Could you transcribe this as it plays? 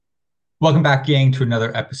Welcome back, gang, to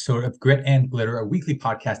another episode of Grit and Glitter, a weekly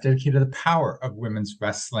podcast dedicated to the power of women's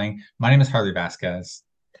wrestling. My name is Harley Vasquez.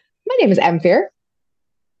 My name is Amphir.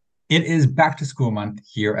 It is back to school month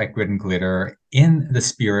here at Grit and Glitter. In the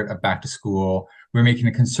spirit of back to school, we're making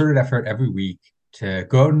a concerted effort every week to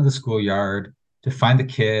go out into the schoolyard, to find the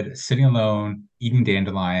kid sitting alone, eating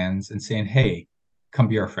dandelions, and saying, hey, come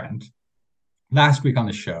be our friend. Last week on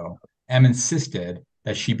the show, Em insisted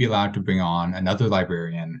that she be allowed to bring on another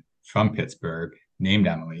librarian from Pittsburgh named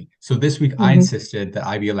Emily. So this week, I Mm-hmm. insisted that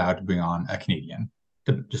I be allowed to bring on a Canadian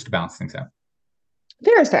just to balance things out.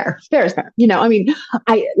 Fair is fair. Fair is fair.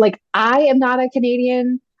 I am not a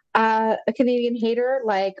Canadian hater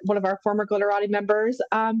like one of our former Glitterati members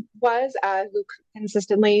was, who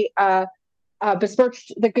consistently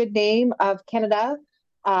besmirched the good name of Canada.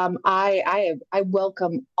 I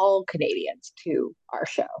welcome all Canadians to our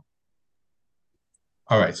show.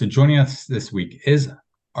 All right. So joining us this week is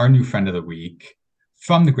our new friend of the week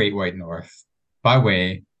from the Great White North by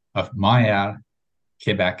way of Montreal,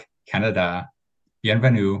 Quebec, Canada.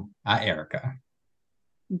 Bienvenue à Erica.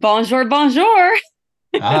 Bonjour, bonjour.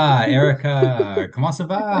 Ah, Erica, comment ça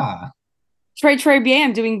va? Très bien.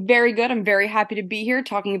 I'm doing very good. I'm very happy to be here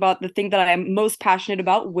talking about the thing that I'm most passionate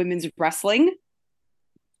about, women's wrestling.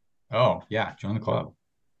 Oh, yeah, join the club.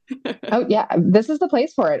 Oh yeah, this is the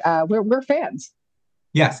place for it. We're fans.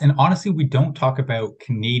 Yes, and honestly, we don't talk about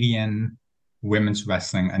Canadian women's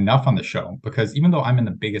wrestling enough on the show because even though I'm in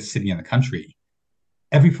the biggest city in the country,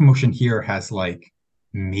 every promotion here has like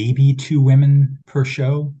maybe two women per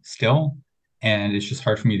show still, and it's just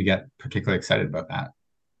hard for me to get particularly excited about that.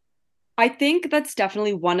 I think that's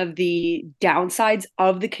definitely one of the downsides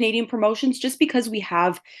of the Canadian promotions, just because we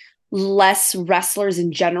have less wrestlers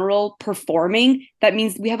in general performing. That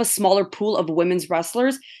means we have a smaller pool of women's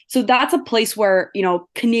wrestlers. So that's a place where,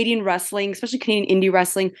 Canadian wrestling, especially Canadian indie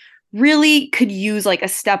wrestling, really could use like a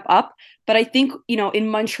step up. But I think, in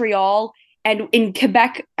Montreal and in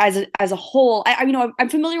Quebec as a whole, I'm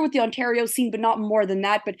familiar with the Ontario scene, but not more than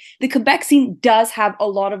that. But the Quebec scene does have a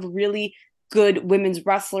lot of really good women's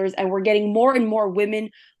wrestlers, and we're getting more and more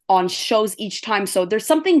women on shows each time. So there's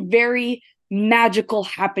something very magical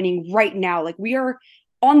happening right now. Like we are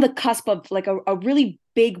on the cusp of like a really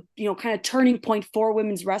big, kind of turning point for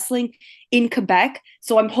women's wrestling in Quebec.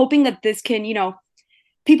 So I'm hoping that this can,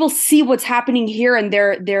 people see what's happening here and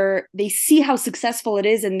they see how successful it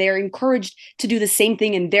is, and they're encouraged to do the same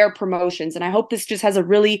thing in their promotions. And I hope this just has a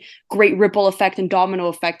really great ripple effect and domino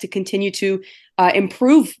effect to continue to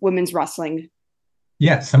improve women's wrestling.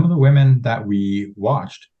 Yeah, some of the women that we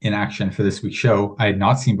watched in action for this week's show I had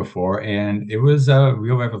not seen before, and it was a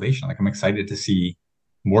real revelation. Like I'm excited to see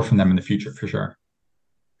more from them in the future for sure.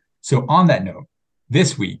 So on that note,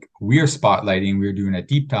 this week we are spotlighting, we're doing a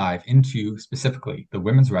deep dive into specifically the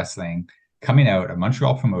women's wrestling coming out of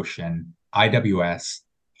Montreal promotion, IWS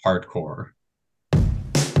Hardcore.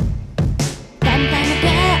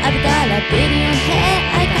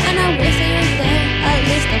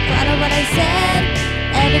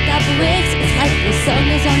 Every couple weeks, it's like the song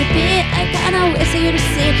is on repeat. I kinda wish you to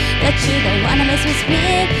see that you don't wanna mess with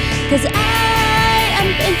me. Cause I am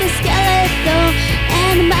pink skeleton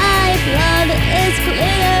and my blood is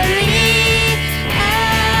glittery.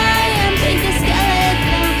 I am pink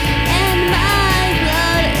skeleton and my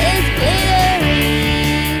blood is glittery.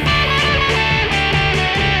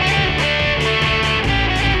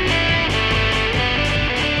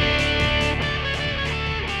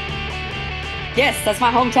 Yes, that's my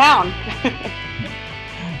hometown.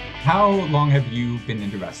 How long have you been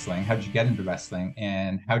into wrestling? How did you get into wrestling?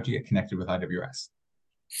 And how did you get connected with IWS?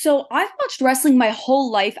 So I've watched wrestling my whole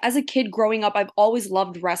life. As a kid growing up, I've always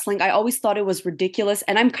loved wrestling. I always thought it was ridiculous,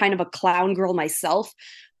 and I'm kind of a clown girl myself.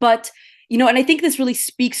 But, and I think this really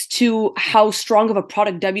speaks to how strong of a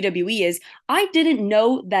product WWE is. I didn't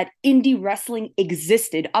know that indie wrestling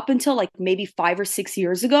existed up until like maybe 5 or 6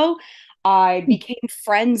 years ago. I became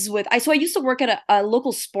friends with I used to work at a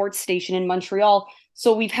local sports station in Montreal.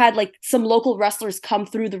 So we've had like some local wrestlers come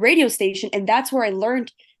through the radio station, and that's where I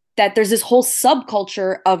learned that there's this whole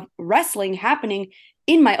subculture of wrestling happening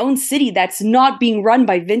in my own city that's not being run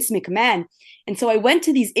by Vince McMahon. And so I went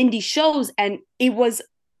to these indie shows, and it was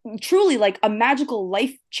truly like a magical,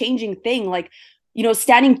 life-changing thing. Like,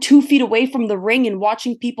 standing 2 feet away from the ring and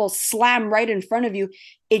watching people slam right in front of you,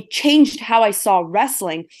 it changed how I saw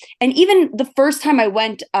wrestling. And even the first time I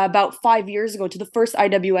went about 5 years ago to the first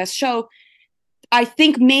IWS show, I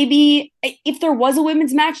think maybe if there was a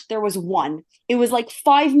women's match, there was one. It was like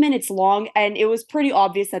 5 minutes long, and it was pretty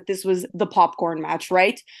obvious that this was the popcorn match,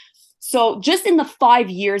 right? So just in the 5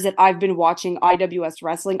 years that I've been watching IWS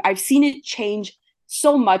wrestling, I've seen it change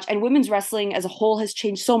so much, and women's wrestling as a whole has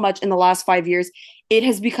changed so much in the last 5 years. It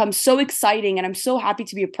has become so exciting, and I'm so happy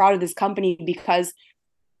to be a part of this company because,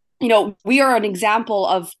 we are an example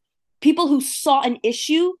of people who saw an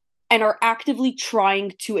issue and are actively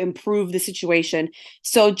trying to improve the situation.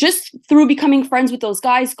 So just through becoming friends with those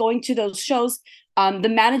guys, going to those shows, the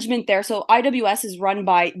management there. So IWS is run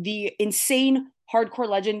by the insane hardcore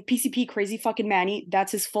legend PCP Crazy Fucking Manny.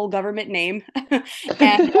 That's his full government name.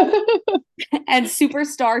 and and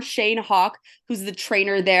superstar Shane Hawk, who's the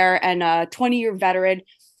trainer there and a 20-year veteran.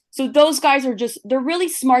 So those guys are they're really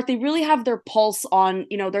smart. They really have their pulse on,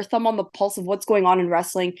 their thumb on the pulse of what's going on in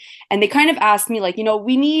wrestling. And they kind of asked me like,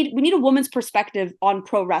 we need a woman's perspective on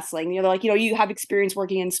pro wrestling. They're like, you have experience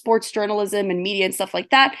working in sports journalism and media and stuff like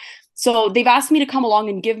that. So they've asked me to come along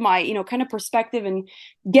and give my, kind of perspective and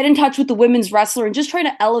get in touch with the women's wrestler and just try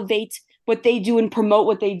to elevate what they do and promote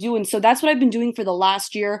what they do. And so that's what I've been doing for the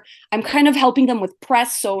last year. I'm kind of helping them with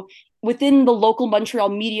press. So within the local Montreal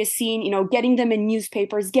media scene, getting them in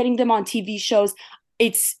newspapers, getting them on TV shows.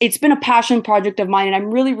 It's been a passion project of mine, and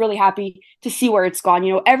I'm really, really happy to see where it's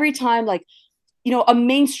gone. Every time like, a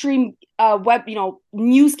mainstream web,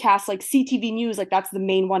 newscast like CTV News, like that's the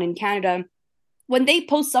main one in Canada, when they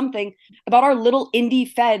post something about our little indie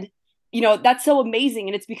fed, that's so amazing.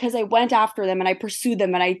 And it's because I went after them and I pursued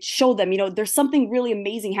them and I showed them, there's something really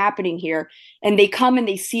amazing happening here. And they come and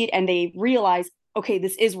they see it and they realize, okay,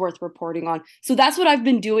 this is worth reporting on. So that's what I've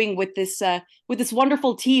been doing with this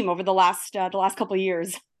wonderful team over the last couple of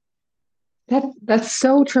years. That's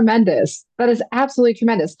so tremendous. That is absolutely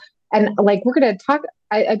tremendous. And like, we're going to talk,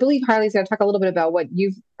 I believe Harley's going to talk a little bit about what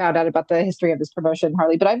you've found out about the history of this promotion,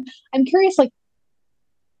 Harley, but I'm curious, like,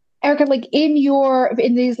 Erica, like in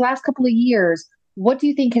these last couple of years, what do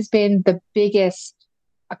you think has been the biggest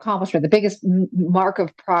accomplishment, the biggest mark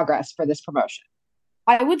of progress for this promotion?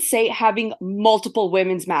 I would say having multiple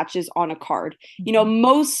women's matches on a card.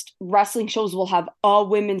 Most wrestling shows will have a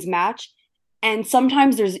women's match, and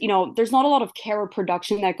sometimes there's not a lot of care or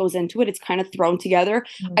production that goes into it. It's kind of thrown together.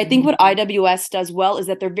 Mm-hmm. I think what IWS does well is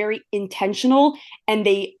that they're very intentional and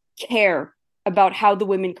they care about how the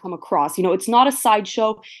women come across. It's not a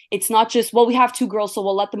sideshow. It's not just, well, we have two girls, so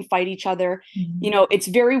we'll let them fight each other. Mm-hmm. It's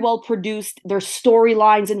very well produced. There's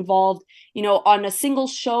storylines involved. On a single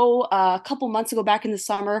show a couple months ago back in the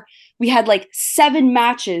summer, we had like 7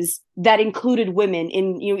 matches that included women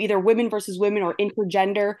in, either women versus women or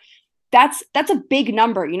intergender. That's a big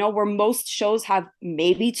number, where most shows have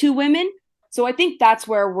maybe 2 women. So I think that's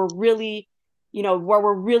where we're really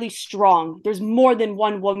strong. There's more than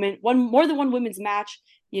one woman, more than one women's match,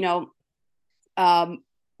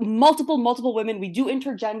 multiple women. We do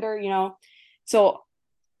intergender, so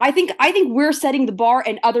I think we're setting the bar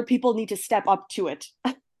and other people need to step up to it.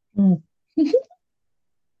 And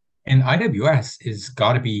IWS is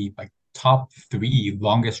got to be like top 3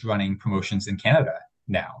 longest running promotions in Canada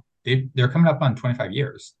now. They're coming up on 25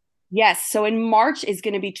 years. Yes. So in March is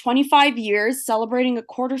going to be 25 years, celebrating a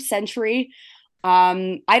quarter century.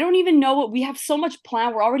 I don't even know what we have so much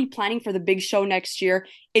planned. We're already planning for the big show next year.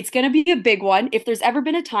 It's going to be a big one. If there's ever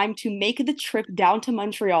been a time to make the trip down to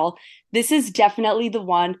Montreal, this is definitely the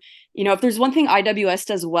one. If there's one thing IWS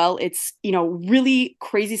does well, it's, really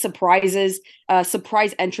crazy surprises,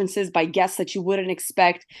 surprise entrances by guests that you wouldn't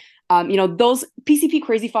expect. Those PCP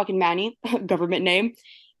Crazy Fucking Manny, government name,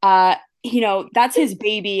 that's his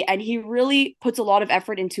baby, and he really puts a lot of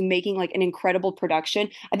effort into making like an incredible production.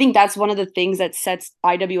 I think that's one of the things that sets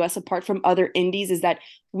IWS apart from other indies, is that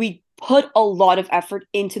we put a lot of effort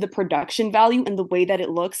into the production value and the way that it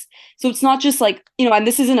looks. So it's not just like, and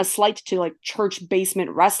this isn't a slight to like church basement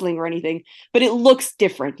wrestling or anything, but it looks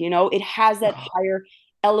different. It has that higher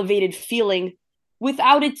elevated feeling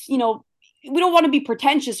without it, we don't want to be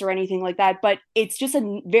pretentious or anything like that, but it's just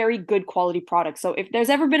a very good quality product. So if there's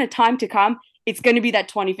ever been a time to come, it's going to be that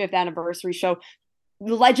 25th anniversary show.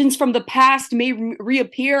 The legends from the past may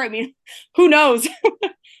reappear. I mean, who knows?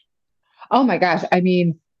 Oh my gosh. I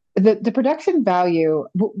mean, the production value,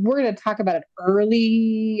 we're going to talk about an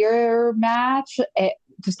earlier match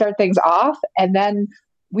to start things off. And then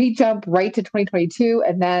we jump right to 2022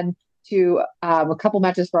 and then to a couple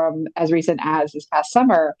matches from as recent as this past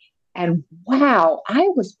summer. And wow, I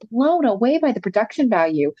was blown away by the production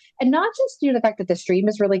value, and not just due to the fact that the stream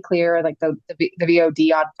is really clear, like the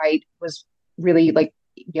VOD on Fight was really like,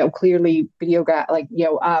 clearly videoed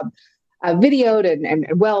and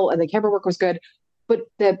well, and the camera work was good, but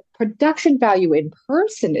the production value in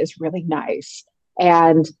person is really nice.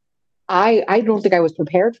 And I don't think I was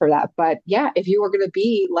prepared for that, but yeah, if you were going to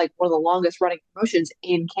be like one of the longest running promotions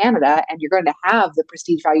in Canada and you're going to have the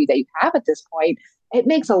prestige value that you have at this point, it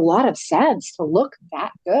makes a lot of sense to look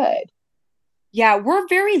that good. Yeah, we're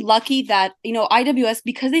very lucky that, IWS,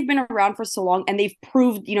 because they've been around for so long and they've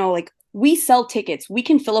proved, like we sell tickets, we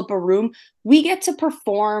can fill up a room, we get to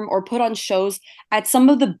perform or put on shows at some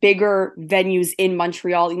of the bigger venues in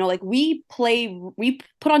Montreal. Like we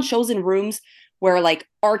put on shows in rooms where like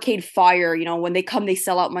Arcade Fire, when they come, they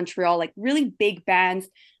sell out Montreal, like really big bands,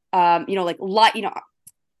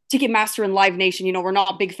 Ticketmaster and Live Nation, we're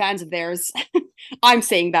not big fans of theirs. I'm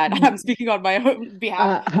saying that. I'm speaking on my own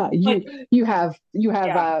behalf. You have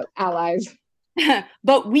allies.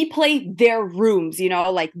 But we play their rooms,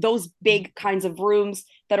 like those big kinds of rooms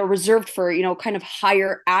that are reserved for, kind of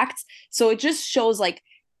higher acts. So it just shows like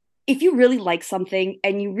if you really like something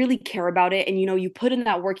and you really care about it and you put in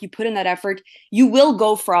that work, you put in that effort, you will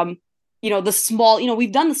go from, the small,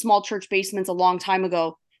 we've done the small church basements a long time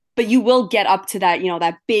ago, but you will get up to that,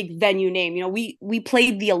 that big venue name. We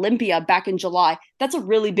played the Olympia back in July. That's a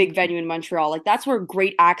really big venue in Montreal. Like that's where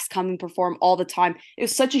great acts come and perform all the time. It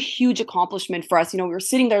was such a huge accomplishment for us. We were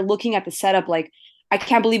sitting there looking at the setup like, I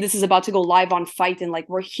can't believe this is about to go live on Fight, and like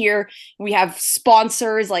we're here, we have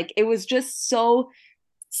sponsors. Like it was just so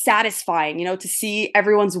satisfying, to see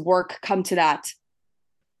everyone's work come to that.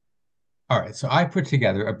 All right, so I put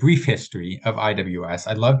together a brief history of IWS.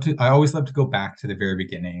 I always love to go back to the very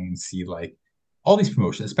beginning and see like all these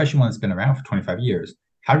promotions, especially one that's been around for 25 years.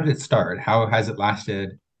 How did it start? How has it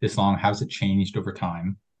lasted this long? How's it changed over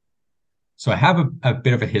time? So I have a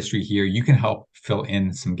bit of a history here. You can help fill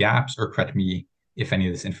in some gaps or correct me if any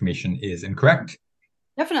of this information is incorrect.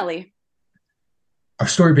 Definitely. Our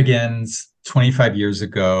story begins 25 years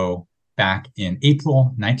ago, back in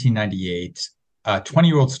April 1998. A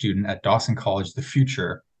 20-year-old student at Dawson College, the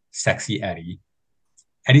future, Sexy Eddie.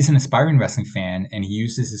 Eddie's an aspiring wrestling fan, and he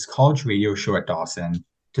uses his college radio show at Dawson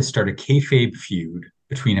to start a kayfabe feud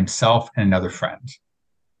between himself and another friend.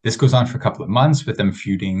 This goes on for a couple of months with them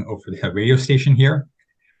feuding over the radio station here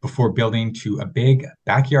before building to a big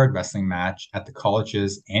backyard wrestling match at the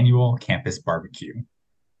college's annual campus barbecue.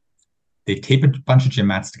 They tape a bunch of gym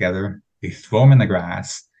mats together, they throw them in the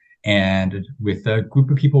grass, and with a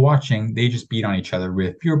group of people watching, they just beat on each other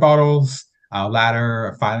with beer bottles, a ladder,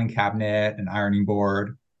 a filing cabinet, an ironing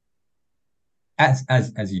board, as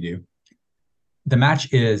you do. The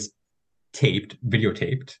match is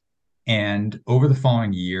videotaped, and over the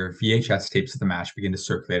following year, VHS tapes of the match begin to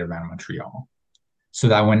circulate around Montreal. So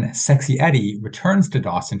that when Sexy Eddie returns to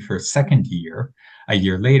Dawson for a second year, a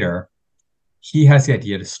year later, he has the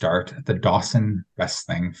idea to start the Dawson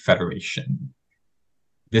Wrestling Federation.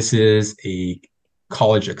 This is a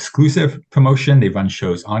college exclusive promotion. They run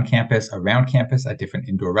shows on campus, around campus, at different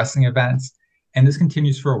indoor wrestling events. And this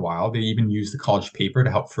continues for a while. They even use the college paper to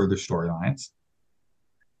help further storylines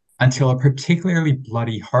until a particularly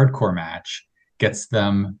bloody hardcore match gets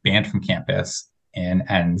them banned from campus and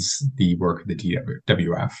ends the work of the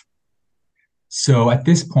DWF. So at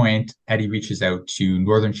this point, Eddie reaches out to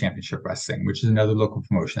Northern Championship Wrestling, which is another local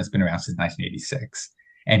promotion that's been around since 1986.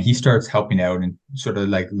 And he starts helping out and sort of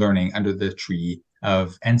like learning under the tree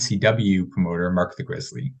of NCW promoter Mark the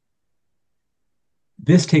Grizzly.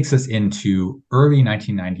 This takes us into early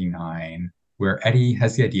 1999, where Eddie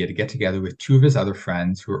has the idea to get together with two of his other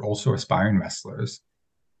friends who are also aspiring wrestlers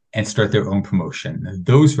and start their own promotion.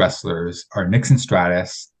 Those wrestlers are Nixon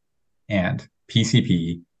Stratus and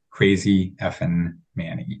PCP, Crazy Effin'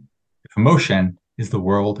 Manny. The promotion is the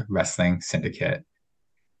World Wrestling Syndicate.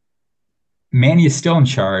 Manny is still in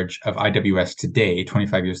charge of IWS today,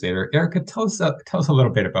 25 years later. Erica, tell us a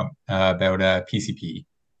little bit about PCP,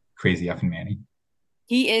 Crazy Effin' Manny.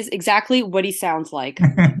 He is exactly what he sounds like.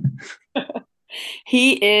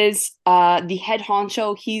 He is the head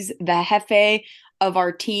honcho. He's the jefe of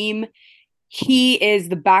our team. He is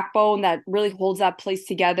the backbone that really holds that place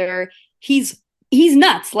together. He's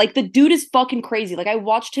nuts. Like the dude is fucking crazy. Like I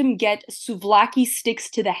watched him get souvlaki sticks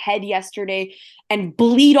to the head yesterday and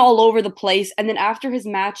bleed all over the place. And then after his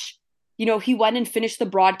match, he went and finished the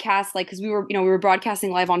broadcast, like, cause we were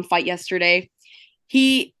broadcasting live on Fight yesterday.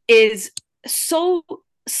 He is so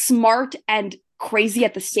smart and crazy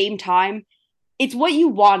at the same time. It's what you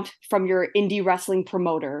want from your indie wrestling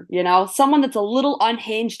promoter, someone that's a little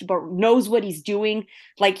unhinged, but knows what he's doing.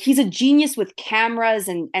 Like he's a genius with cameras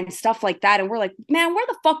and stuff like that. And we're like, man, where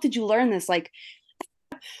the fuck did you learn this? Like,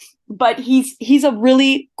 but he's a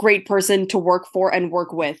really great person to work for and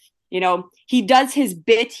work with. He does his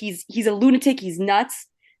bit. He's a lunatic. He's nuts,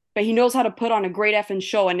 but he knows how to put on a great effing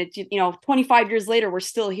show. And it, 25 years later, we're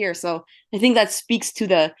still here. So I think that speaks to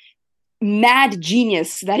the mad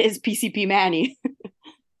genius that is PCP Manny.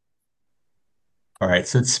 All right,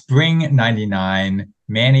 so it's spring 99.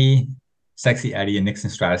 Manny Sexy Eddie and Nixon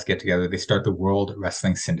Stratus get together. They start the World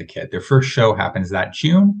Wrestling Syndicate. Their first show happens that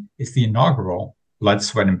June. It's the inaugural Blood,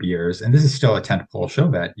 Sweat, and Beers. And this is still a tentpole show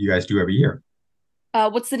that you guys do every year.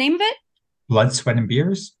 What's the name of it? Blood, Sweat, and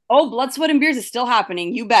Beers. Oh, Blood, Sweat, and Beers is still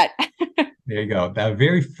happening. You bet. There you go. The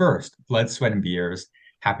very first Blood, Sweat, and Beers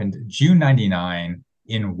happened June 99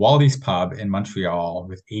 in Wally's Pub in Montreal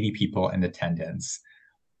with 80 people in attendance.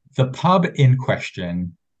 The pub in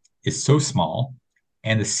question is so small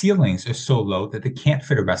and the ceilings are so low that they can't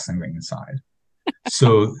fit a wrestling ring inside.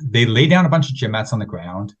 So they lay down a bunch of gym mats on the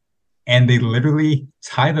ground and they literally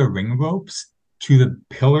tie the ring ropes to the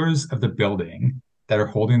pillars of the building that are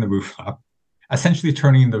holding the roof up, essentially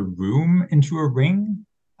turning the room into a ring,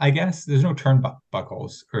 I guess. There's no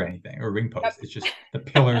turnbuckles or anything, or ring posts. It's just the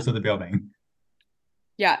pillars of the building.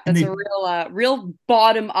 Yeah, that's a real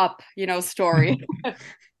bottom up, story.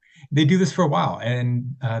 They do this for a while,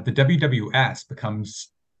 and the WWS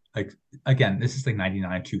becomes like, again, this is like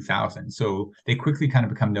 99, 2000. So they quickly kind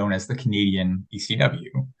of become known as the Canadian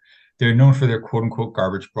ECW. They're known for their quote unquote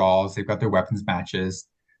garbage brawls. They've got their weapons matches,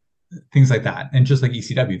 things like that. And just like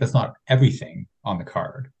ECW, that's not everything on the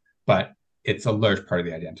card, but it's a large part of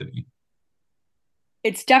the identity.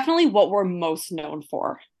 It's definitely what we're most known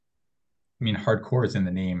for. I mean, hardcore is in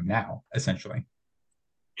the name now, essentially.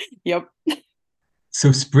 Yep.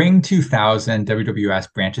 So spring 2000,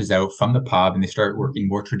 WWS branches out from the pub and they start working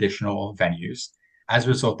more traditional venues. As a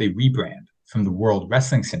result, they rebrand from the World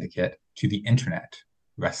Wrestling Syndicate to the Internet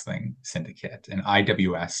Wrestling Syndicate, and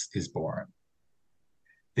IWS is born.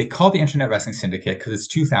 They call the Internet Wrestling Syndicate because it's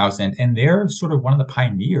 2000, and they're sort of one of the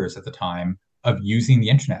pioneers at the time of using the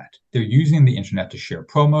internet. They're using the internet to share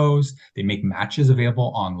promos. They make matches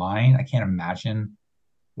available online. I can't imagine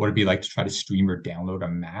what it'd be like to try to stream or download a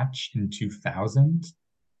match in 2000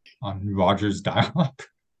 on Rogers dial-up.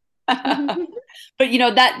 But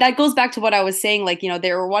that goes back to what I was saying. Like,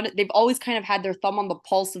 they've always kind of had their thumb on the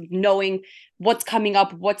pulse of knowing what's coming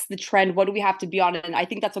up, what's the trend, what do we have to be on. And I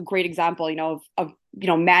think that's a great example, of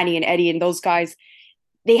Manny and Eddie and those guys.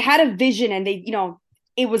 They had a vision, and they,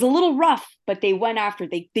 it was a little rough, but they went after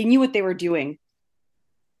it. They knew what they were doing.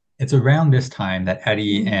 It's around this time that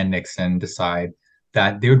Eddie and Nixon decide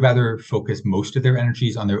that they would rather focus most of their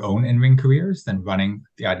energies on their own in-ring careers than running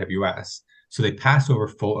the IWS. So they pass over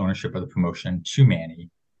full ownership of the promotion to Manny,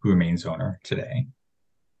 who remains owner today.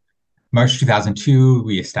 March 2002,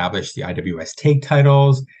 we established the IWS tag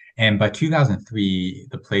titles. And by 2003,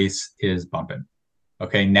 the place is bumping.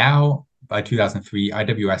 Okay, now by 2003,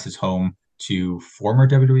 IWS is home to former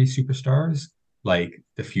WWE superstars like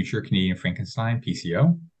the future Canadian Frankenstein,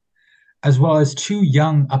 PCO, as well as two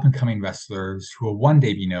young up-and-coming wrestlers who will one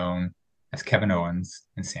day be known as Kevin Owens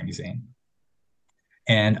and Sami Zayn.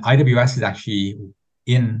 And IWS is actually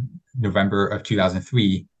in November of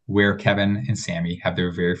 2003, where Kevin and Sami have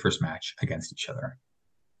their very first match against each other.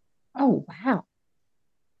 Oh, wow.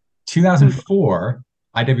 2004,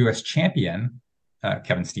 IWS champion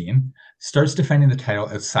Kevin Steen starts defending the title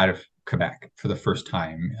outside of Quebec for the first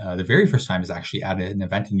time. The very first time is actually at an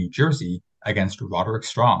event in New Jersey against Roderick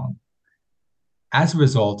Strong. As a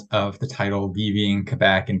result of the title leaving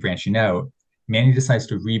Quebec and branching out, Manny decides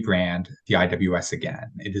to rebrand the IWS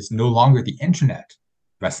again. It is no longer the Internet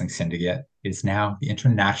Wrestling Syndicate. It is now the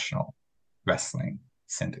International Wrestling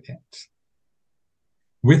Syndicate.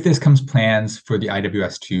 With this comes plans for the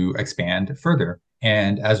IWS to expand further.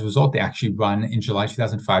 And as a result, they actually run in July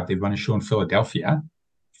 2005, they run a show in Philadelphia,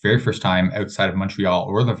 very first time outside of Montreal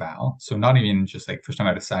or Laval. So not even just like first time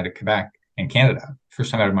outside of Quebec and Canada,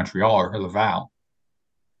 first time out of Montreal or Laval.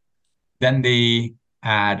 Then they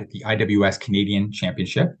add the IWS Canadian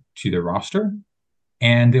Championship to their roster.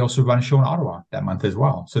 And they also run a show in Ottawa that month as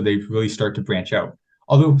well. So they really start to branch out.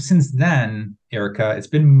 Although since then, Erica, it's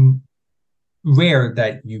been rare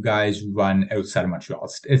that you guys run outside of Montreal.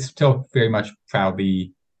 It's still very much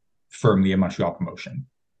proudly, firmly a Montreal promotion.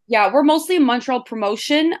 Yeah, we're mostly a Montreal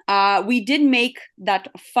promotion. We did make that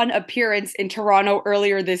fun appearance in Toronto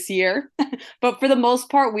earlier this year. But for the most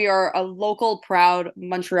part, we are a local, proud,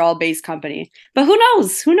 Montreal-based company. But who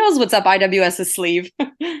knows? Who knows what's up IWS's sleeve?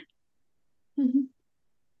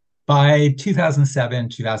 By 2007,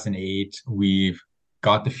 2008, we've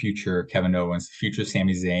got the future Kevin Owens, the future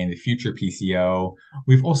Sami Zayn, the future PCO.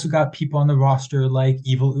 We've also got people on the roster like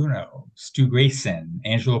Evil Uno, Stu Grayson,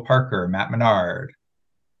 Angelo Parker, Matt Menard.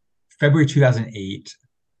 February 2008,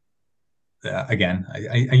 again,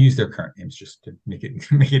 I use their current names just to make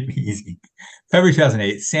it easy. February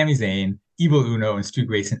 2008, Sami Zayn, Evil Uno, and Stu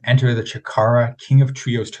Grayson enter the Chikara King of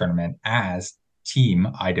Trios tournament as Team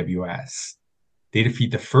IWS. They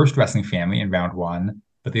defeat the First Wrestling Family in round one,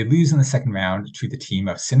 but they lose in the second round to the team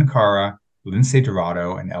of Sin Cara, Lince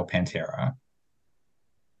Dorado, and El Pantera.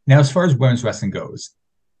 Now, as far as women's wrestling goes,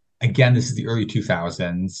 again, this is the early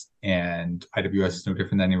 2000s, and IWS is no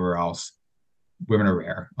different than anywhere else. Women are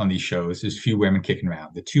rare on these shows. There's few women kicking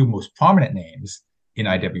around. The two most prominent names in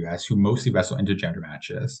IWS who mostly wrestle intergender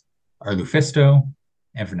matches are Lufisto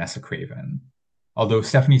and Vanessa Craven. Although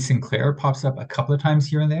Stephanie Sinclair pops up a couple of times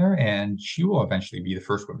here and there, and she will eventually be the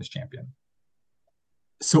first women's champion.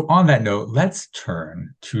 So on that note, let's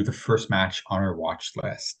turn to the first match on our watch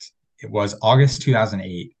list. It was August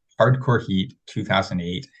 2008, Hardcore Heat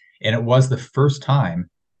 2008, and it was the first time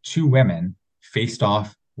two women faced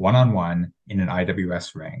off one-on-one in an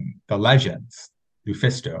IWS ring. The legends,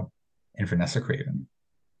 Lufisto and Vanessa Craven.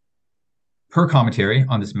 Per commentary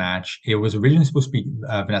on this match, it was originally supposed to be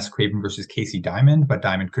Vanessa Craven versus Casey Diamond, but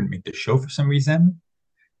Diamond couldn't make the show for some reason.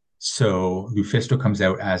 So Lufisto comes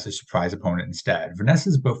out as a surprise opponent instead.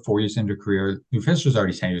 Vanessa's about 4 years into her career. Lufisto's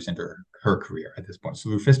already 10 years into her career at this point. So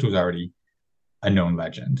Lufisto's already a known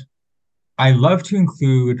legend. I love to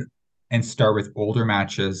include and start with older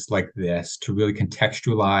matches like this to really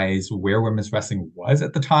contextualize where women's wrestling was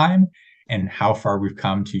at the time and how far we've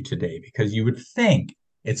come to today. Because you would think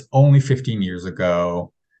it's only 15 years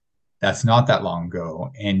ago. That's not that long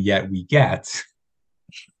ago. And yet we get,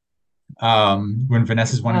 when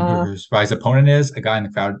Vanessa's wondering who her surprise opponent is, a guy in the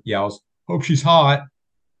crowd yells, "Hope she's hot."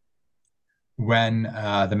 When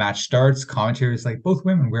the match starts, commentary is like, both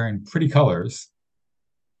women wearing pretty colors.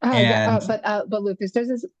 But Lufisto's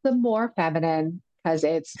is the more feminine because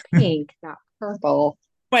it's pink, not purple.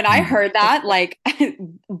 When I heard that, like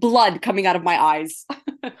blood coming out of my eyes.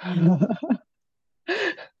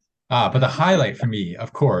 But the highlight for me,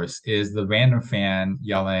 of course, is the random fan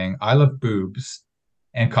yelling, "I love boobs,"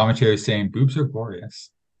 and commentary saying, "Boobs are glorious."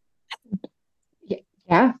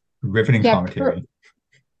 Yeah. Riveting commentary.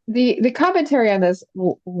 The commentary on this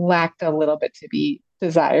lacked a little bit to be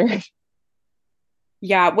desired.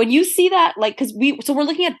 Yeah, when you see that, like, because we're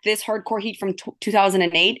looking at this Hardcore Heat from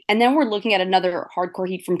 2008, and then we're looking at another Hardcore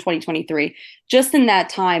Heat from 2023. Just in that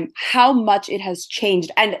time, how much it has changed,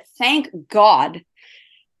 and thank God,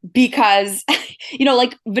 because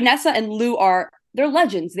like Vanessa and Lou they're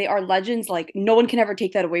legends. They are legends. Like, no one can ever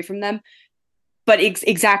take that away from them. But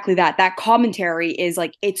exactly that commentary is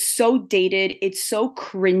like, it's so dated, it's so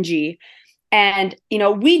cringy, and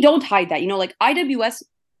we don't hide that. Like IWS.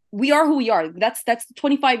 We are who we are. That's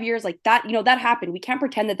 25 years like that. That happened. We can't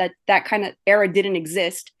pretend that kind of era didn't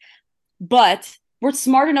exist. But we're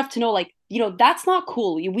smart enough to know, like, that's not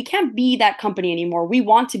cool. We can't be that company anymore. We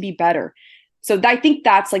want to be better. So I think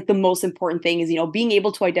that's like the most important thing is, being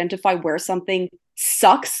able to identify where something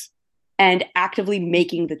sucks and actively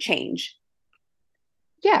making the change.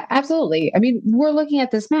 Yeah, absolutely. I mean, we're looking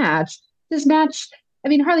at this match. I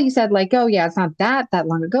mean, Harley, you said like, oh yeah, it's not that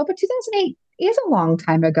long ago, but 2008 is a long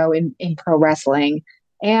time ago in pro wrestling.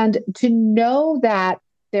 And to know that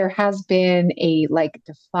there has been a like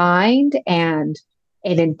defined and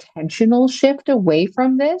an intentional shift away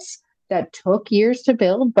from this that took years to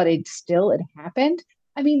build, but it happened.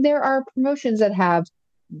 I mean, there are promotions that have,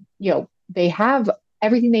 they have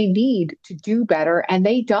everything they need to do better, and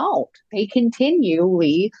they don't. They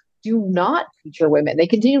continually do not feature women. They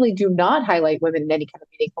continually do not highlight women in any kind of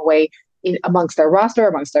meaningful way amongst their roster,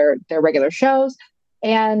 amongst their regular shows.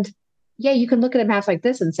 And yeah, you can look at a match like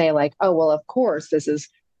this and say like, oh, well, of course, this is,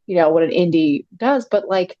 what an indie does. But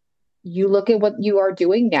like, you look at what you are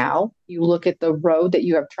doing now, you look at the road that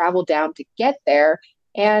you have traveled down to get there.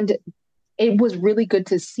 And it was really good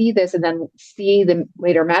to see this and then see the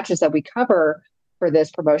later matches that we cover for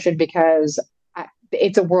this promotion, because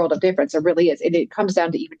it's a world of difference. It really is. And it comes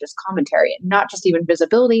down to even just commentary, and not just even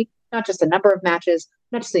visibility, not just the number of matches,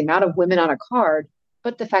 not just the amount of women on a card,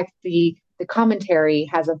 but the fact that the commentary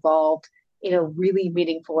has evolved in a really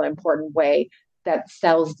meaningful and important way that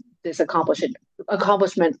sells this accomplishment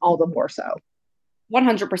all the more so.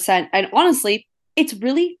 100%. And honestly, it's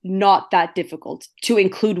really not that difficult to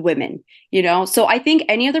include women, So I think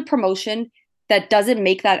any other promotion that doesn't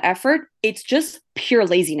make that effort, it's just pure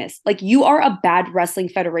laziness. Like, you are a bad wrestling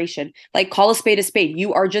federation. Like, call a spade a spade.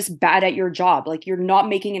 You are just bad at your job. Like, you're not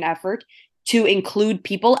making an effort to include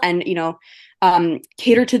people and,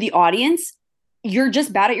 cater to the audience. You're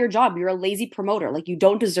just bad at your job. You're a lazy promoter. Like, you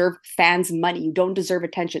don't deserve fans' money. You don't deserve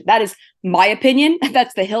attention. That is my opinion.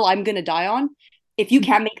 That's the hill I'm going to die on. If you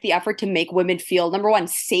can't make the effort to make women feel, number one,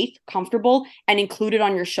 safe, comfortable, and included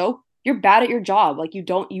on your show, you're bad at your job. Like,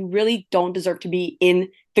 you really don't deserve to be in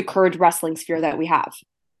the current wrestling sphere that we have.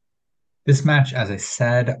 This match, as I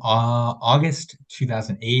said, August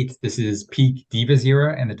 2008, this is peak Divas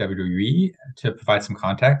era in the WWE. To provide some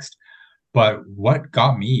context, But what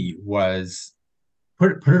got me was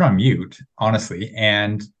put it on mute, honestly.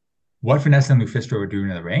 And what Vanessa and Lufisto were doing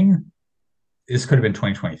in the ring, this could have been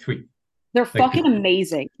 2023. They're Like fucking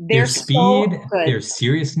amazing. their They're so speed, good. their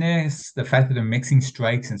seriousness, the fact that they're mixing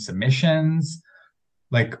strikes and submissions,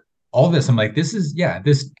 like all this. I'm like,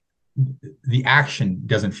 the action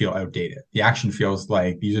doesn't feel outdated. The action feels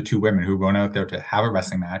like these are two women who are going out there to have a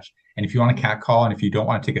wrestling match. And if you want to catcall and if you don't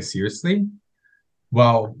want to take it seriously,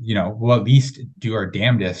 well, we'll at least do our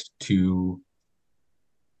damnedest to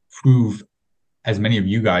prove as many of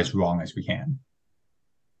you guys wrong as we can.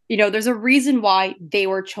 There's a reason why they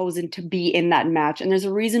were chosen to be in that match. And there's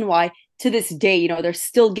a reason why to this day, they're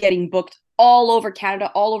still getting booked all over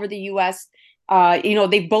Canada, all over the US.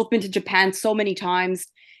 They've both been to Japan so many times,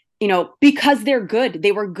 because they're good.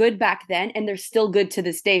 They were good back then and they're still good to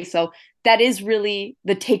this day. So that is really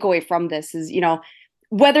the takeaway from this is,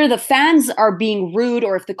 whether the fans are being rude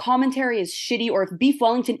or if the commentary is shitty or if Beef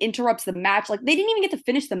Wellington interrupts the match, like they didn't even get to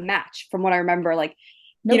finish the match from what I remember. Like,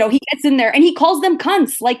 nope. He gets in there and he calls them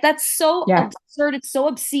cunts. Like that's so absurd. It's so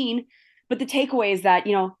obscene. But the takeaway is that,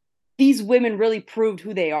 these women really proved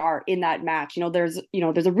who they are in that match. There's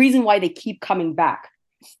a reason why they keep coming back.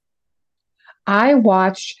 I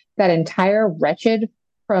watched that entire wretched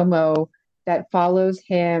promo that follows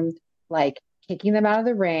him, like kicking them out of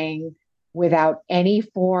the ring without any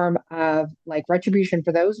form of like retribution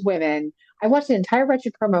for those women. I watched the entire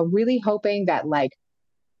wretched promo really hoping that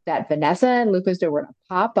that Vanessa and Lufisto were going to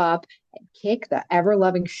pop up and kick the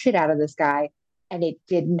ever-loving shit out of this guy. And it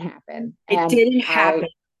didn't happen. It didn't happen.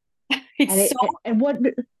 And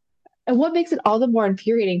what makes it all the more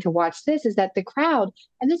infuriating to watch this is that the crowd,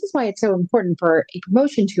 and this is why it's so important for a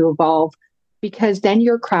promotion to evolve, because then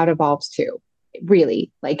your crowd evolves too.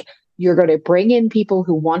 Really, like you're going to bring in people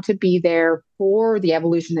who want to be there for the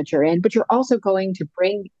evolution that you're in, but you're also going to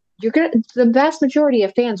the vast majority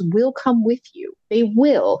of fans will come with you. They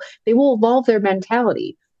will evolve their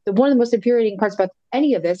mentality. One of the most infuriating parts about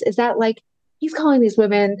any of this is that like he's calling these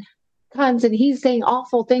women cunts and he's saying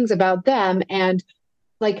awful things about them, and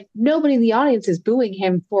like nobody in the audience is booing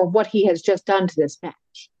him for what he has just done to this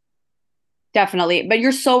match. Definitely. But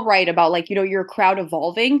you're so right about like, your crowd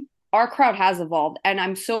evolving. Our crowd has evolved and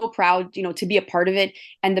I'm so proud, to be a part of it.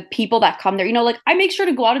 And the people that come there, like I make sure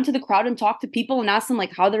to go out into the crowd and talk to people and ask them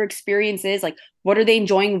like how their experience is, like what are they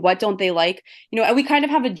enjoying? What don't they like? And we kind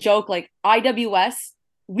of have a joke like IWS,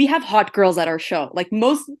 we have hot girls at our show. Like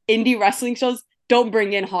most indie wrestling shows don't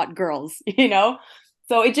bring in hot girls,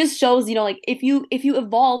 So it just shows, like if you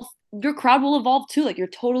evolve, your crowd will evolve too. Like you're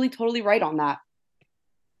totally, totally right on that.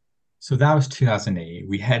 So that was 2008.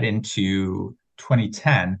 We head into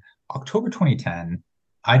 2010. October 2010,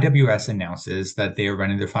 IWS announces that they are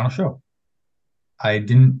running their final show. I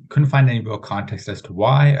couldn't find any real context as to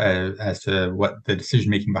why, as to what the decision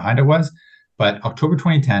making behind it was. But October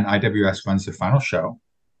 2010, IWS runs their final show,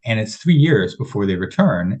 and it's 3 years before they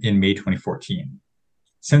return in May 2014.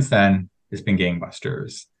 Since then, it's been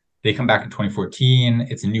gangbusters. They come back in 2014.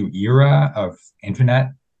 It's a new era of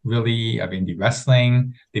internet, really, of indie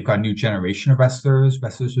wrestling. They've got a new generation of wrestlers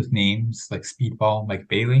with names like Speedball, Mike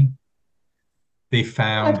Bailey. They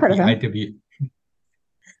found I've heard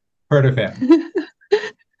of him.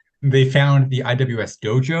 They found the IWS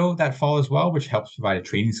Dojo that fall as well, which helps provide a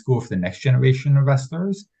training school for the next generation of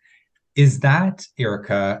wrestlers. Is that,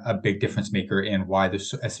 Erica, a big difference maker in why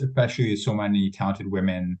especially so many talented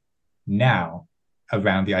women now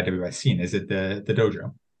around the IWS scene? Is it the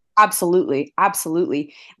dojo? Absolutely.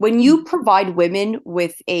 Absolutely. When you provide women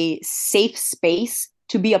with a safe space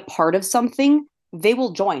to be a part of something, they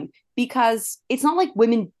will join, because it's not like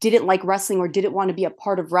women didn't like wrestling or didn't want to be a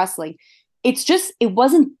part of wrestling. It's just, it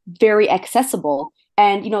wasn't very accessible.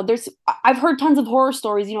 And, I've heard tons of horror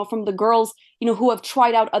stories, from the girls, who have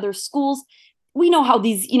tried out other schools. We know how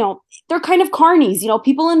these, they're kind of carnies,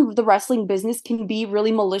 people in the wrestling business can be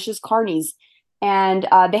really malicious carnies. And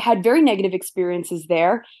they had very negative experiences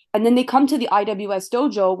there. And then they come to the IWS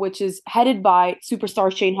Dojo, which is headed by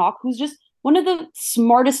superstar Shane Hawk, who's just one of the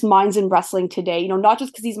smartest minds in wrestling today, not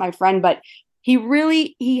just because he's my friend, but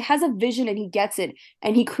he has a vision and he gets it.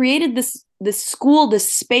 And he created this school,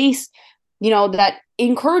 this space, that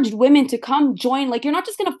encouraged women to come join. Like, you're not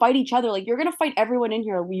just going to fight each other. Like, you're going to fight everyone in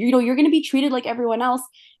here. You're going to be treated like everyone else.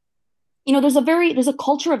 There's a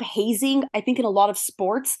culture of hazing, I think, in a lot of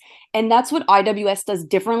sports. And that's what IWS does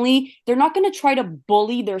differently. They're not going to try to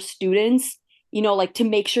bully their students, like to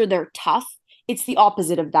make sure they're tough. It's the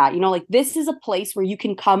opposite of that. Like this is a place where you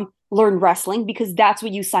can come learn wrestling because that's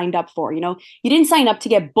what you signed up for. You didn't sign up to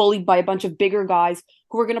get bullied by a bunch of bigger guys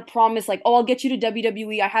who are going to promise like, oh, I'll get you to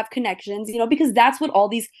WWE. I have connections, because that's what all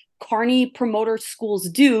these carny promoter schools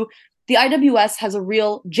do, the IWS has a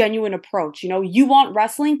real genuine approach. You want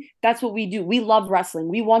wrestling, that's what we do. We love wrestling.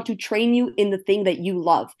 We want to train you in the thing that you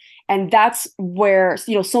love. And that's where,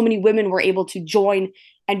 so many women were able to join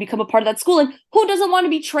and become a part of that school. And who doesn't want to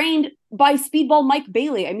be trained by Speedball Mike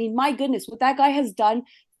Bailey? I mean, my goodness, what that guy has done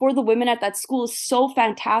for the women at that school is so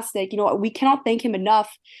fantastic. We cannot thank him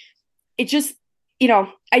enough. It just,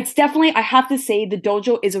 it's definitely, I have to say, the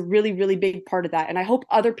dojo is a really, really big part of that. And I hope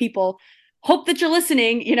other people, hope that you're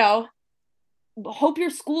listening, hope your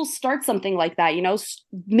school starts something like that,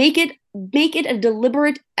 make it a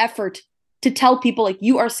deliberate effort to tell people, like,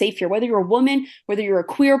 you are safe here, whether you're a woman, whether you're a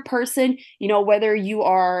queer person, whether you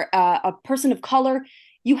are a person of color.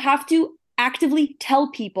 You have to actively tell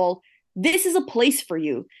people this is a place for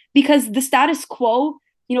you, because the status quo,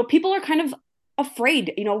 people are kind of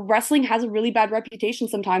afraid. Wrestling has a really bad reputation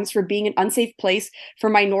sometimes for being an unsafe place for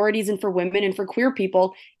minorities and for women and for queer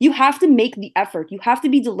people. You have to make the effort. You have to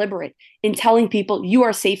be deliberate in telling people you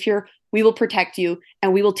are safe here, we will protect you,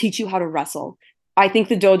 and we will teach you how to wrestle. I think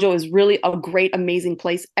the dojo is really a great, amazing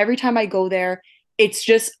place. Every time I go there, it's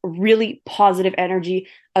just really positive energy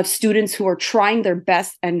of students who are trying their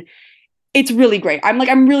best, and it's really great.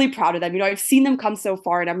 I'm really proud of them. I've seen them come so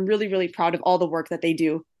far, and I'm really, really proud of all the work that they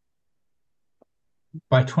do.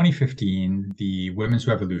 By 2015, the women's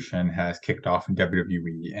revolution has kicked off in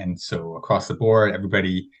WWE. And so across the board,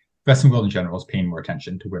 everybody, wrestling world in general, is paying more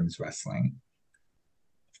attention to women's wrestling.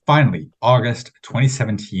 Finally, August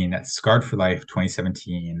 2017, at Scarred for Life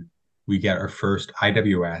 2017, we get our first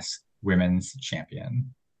IWS Women's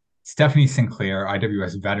Champion. Stephanie Sinclair,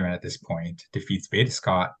 IWS veteran at this point, defeats Veda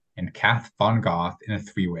Scott and Kath Von Goth in a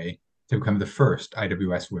three-way to become the first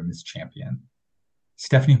IWS Women's Champion.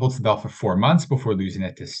 Stephanie holds the belt for 4 months before losing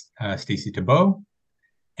it to Stacy Tabot,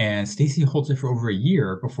 and Stacy holds it for over a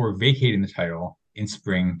year before vacating the title in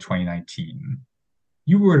spring 2019.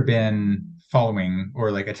 You would have been following or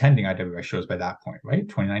attending IWS shows by that point, right?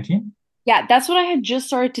 2019? Yeah, that's when I had just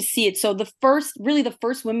started to see it. So the first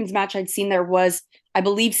women's match I'd seen there was, I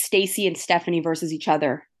believe, Stacy and Stephanie versus each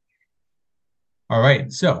other. All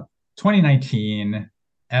right. So 2019,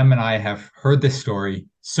 Em and I have heard this story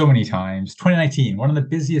so many times. 2019, one of the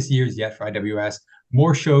busiest years yet for IWS.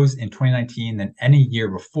 More shows in 2019 than any year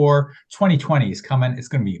before. 2020 is coming. It's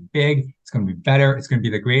going to be big. It's going to be better. It's going to be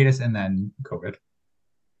the greatest. And then COVID.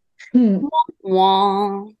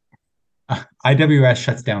 IWS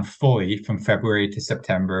shuts down fully from February to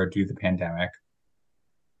September due to the pandemic.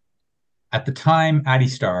 At the time, Addie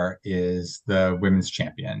Starr is the women's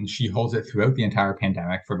champion. She holds it throughout the entire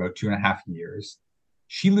pandemic for about 2.5 years.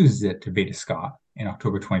 She loses it to Veda Scott in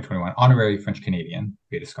October 2021, honorary French Canadian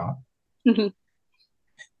Veda Scott. Mm-hmm.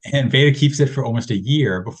 And Veda keeps it for almost a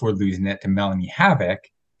year before losing it to Melanie Havoc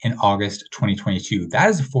in August 2022. That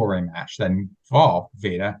is a four-way match that involved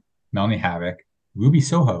Veda, Melanie Havoc, Ruby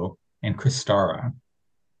Soho, and Chris Starra.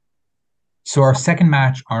 So our second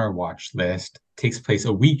match on our watch list takes place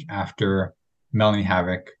a week after Melanie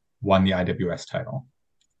Havoc won the IWS title.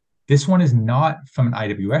 This one is not from an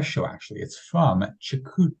IWS show, actually. It's from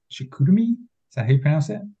Chicoutimi. Is that how you pronounce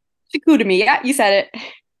it? Chicoutimi, yeah, you said it.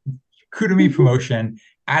 Chicoutimi Promotion,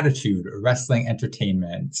 Attitude Wrestling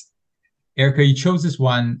Entertainment. Erica, you chose this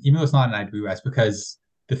one, even though it's not an IWS, because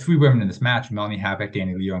the three women in this match, Melanie Havoc,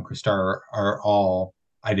 Danny Leo, and Chris Starr, are all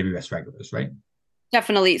IWS regulars, right?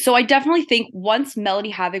 Definitely. So I definitely think once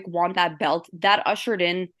Melanie Havoc won that belt, that ushered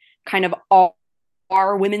in kind of all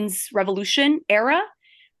our women's revolution era.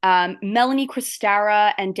 Melanie, Chris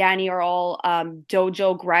Starra, and Danny are all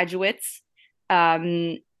dojo graduates.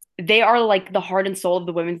 They are like the heart and soul of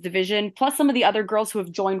the women's division, plus some of the other girls who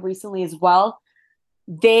have joined recently as well.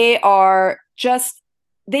 They are,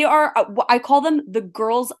 I call them the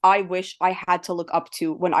girls I wish I had to look up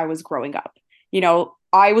to when I was growing up.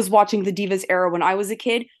 I was watching the Divas era when I was a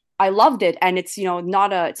kid. I loved it. And it's,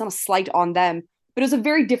 not a slight on them, but it was a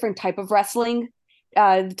very different type of wrestling.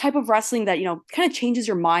 The type of wrestling that, kind of changes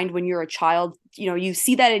your mind when you're a child. You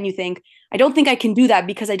see that and you think, I don't think I can do that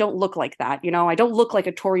because I don't look like that. I don't look like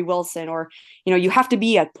a Tori Wilson, or, you have to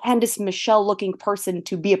be a Candice Michelle looking person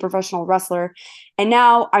to be a professional wrestler. And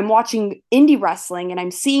now I'm watching indie wrestling and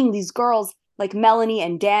I'm seeing these girls like Melanie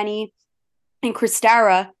and Danny and Chris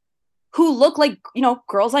Starra who look like,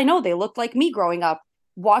 girls I know. They look like me growing up.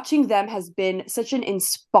 Watching them has been such an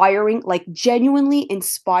inspiring, genuinely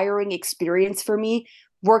inspiring experience for me.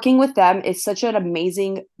 Working with them is such an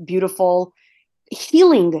amazing, beautiful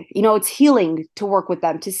healing. It's healing to work with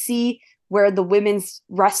them. To see where the women's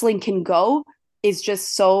wrestling can go is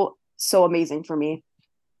just so, so amazing for me.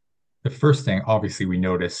 The first thing, obviously, we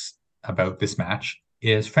notice about this match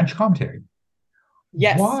is French commentary.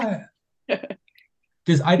 Yes. What?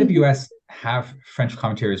 Does IWS have French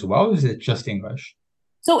commentary as well, or is it just English?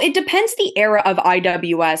 So it depends the era of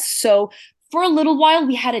IWS. So for a little while,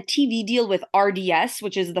 we had a TV deal with RDS,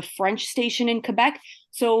 which is the French station in Quebec.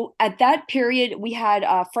 So at that period, we had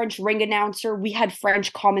a French ring announcer, we had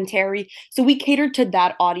French commentary. So we catered to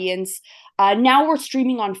that audience. Now we're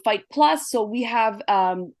streaming on Fight Plus, so we have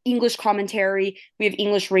English commentary, we have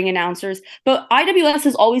English ring announcers. But IWS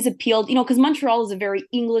has always appealed, because Montreal is a very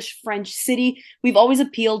English French city. We've always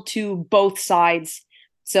appealed to both sides.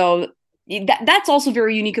 So that's also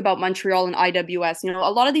very unique about Montreal and IWS.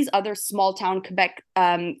 A lot of these other small town Quebec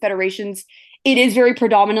federations, it is very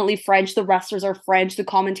predominantly French. The wrestlers are French, the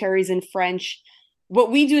commentaries in French.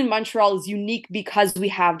 What we do in Montreal is unique because we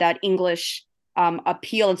have that English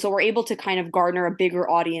appeal, and so we're able to kind of garner a bigger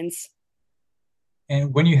audience.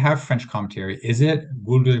 And when you have French commentary, is it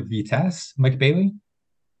Boule de Vitesse, Mike Bailey?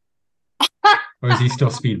 Or is he still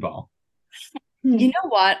Speedball? You know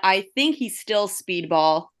what? I think he's still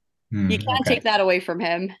Speedball. You can't Okay. take that away from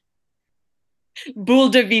him. Boule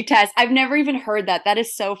de Vitesse. I've never even heard that. That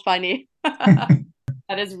is so funny.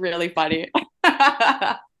 That is really funny.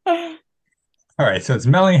 All right, so it's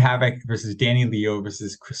Melanie Havoc versus Danny Leo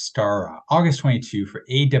versus Kristara, August 22 for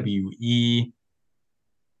AWE.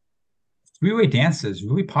 Three-way dance is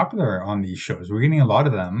really popular on these shows. We're getting a lot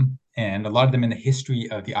of them, and a lot of them in the history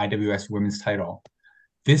of the IWS women's title.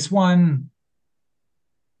 This one,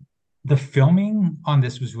 the filming on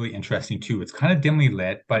this was really interesting too. It's kind of dimly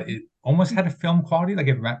lit, but it almost had a film quality. Like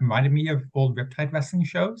it reminded me of old Riptide wrestling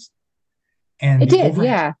shows. And It did,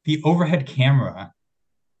 yeah. The overhead camera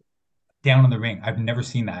down in the ring, I've never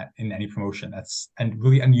seen that in any promotion. That's a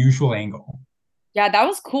really unusual angle. Yeah, that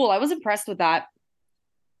was cool. I was impressed with that.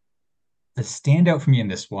 The standout for me in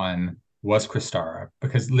this one was Kristara,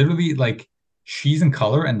 because literally, like, she's in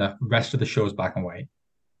color and the rest of the show is black and white.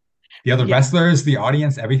 The other wrestlers, the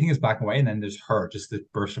audience, everything is black and white, and then there's her, just the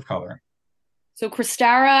burst of color. So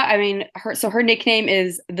Kristara, I mean, her nickname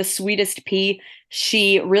is the sweetest pea.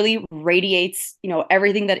 She really radiates,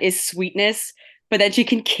 everything that is sweetness, but then she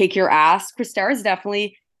can kick your ass. Kristara is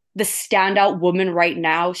definitely the standout woman right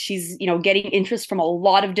now. She's, getting interest from a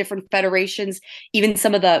lot of different federations, even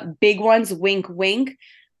some of the big ones, wink, wink.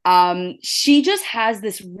 She just has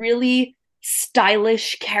this really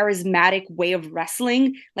stylish, charismatic way of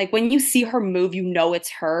wrestling. Like when you see her move,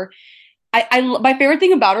 it's her. My favorite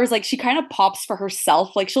thing about her is like she kind of pops for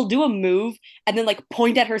herself. Like she'll do a move and then like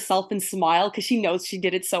point at herself and smile because she knows she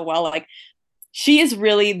did it so well. Like she is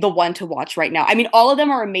really the one to watch right now. I mean, all of them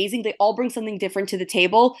are amazing. They all bring something different to the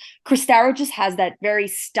table. Kristara just has that very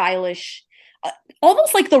stylish,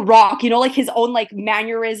 almost like The Rock, like his own like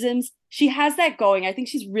mannerisms. She has that going. I think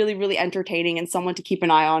she's really, really entertaining and someone to keep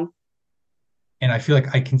an eye on. And I feel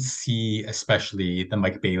like I can see especially the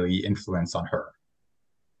Mike Bailey influence on her.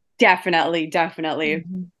 Definitely, definitely.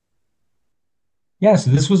 Mm-hmm. Yeah,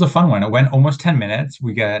 so this was a fun one. It went almost 10 minutes.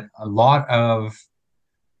 We got a lot of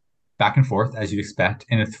back and forth, as you'd expect,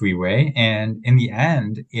 in a three-way. And in the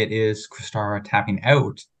end, it is Kristara tapping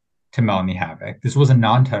out to Melanie Havoc. This was a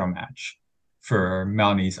non-title match for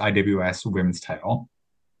Melanie's IWS women's title.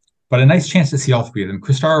 But a nice chance to see all three of them.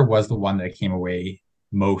 Kristara was the one that came away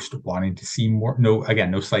most wanting to see more. No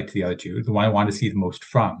slight to the other two. The one I wanted to see the most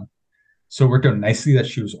from. So it worked out nicely that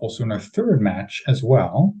she was also in our third match as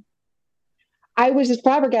well. I was just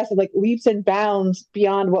flabbergasted, like leaps and bounds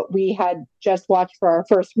beyond what we had just watched for our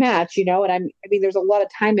first match, And I mean, there's a lot of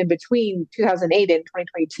time in between 2008 and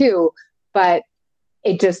 2022, but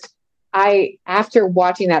after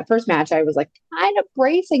watching that first match, I was like kind of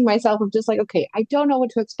bracing myself of just like, okay, I don't know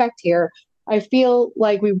what to expect here. I feel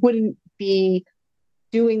like we wouldn't be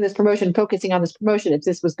doing this promotion, focusing on this promotion if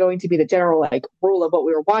this was going to be the general like rule of what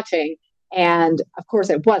we were watching. And of course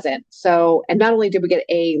it wasn't. So, and not only did we get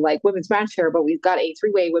a like women's match here, but we've got a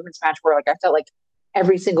three-way women's match where like I felt like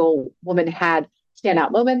every single woman had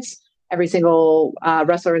standout moments. Every single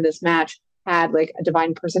wrestler in this match had like a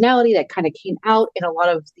divine personality that kind of came out in a lot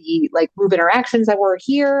of the like move interactions that were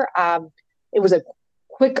here. It was a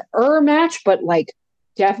quicker match, but like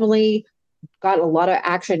definitely got a lot of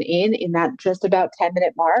action in that just about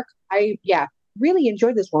 10-minute mark. I really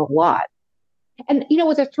enjoyed this one a lot. And,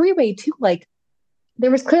 with a three-way too, like there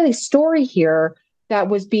was clearly story here that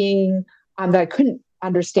was being, that I couldn't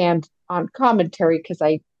understand on commentary because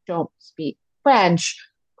I don't speak French.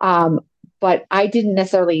 But I didn't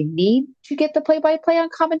necessarily need to get the play-by-play on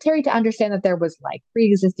commentary to understand that there was like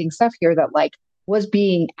pre-existing stuff here that like was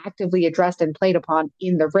being actively addressed and played upon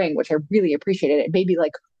in the ring, which I really appreciated. It made me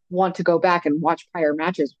like want to go back and watch prior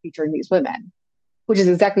matches featuring these women, which is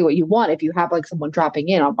exactly what you want if you have like someone dropping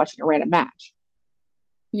in on watching a random match.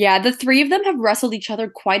 Yeah, the three of them have wrestled each other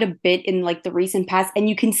quite a bit in like the recent past, and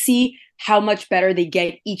you can see how much better they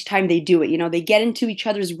get each time they do it. You know, they get into each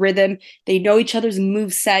other's rhythm, they know each other's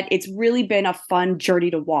move set. It's really been a fun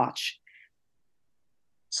journey to watch.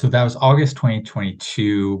 So that was August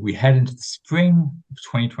 2022. We head into the spring of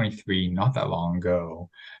 2023, not that long ago.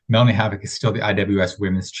 Melanie Havoc is still the IWS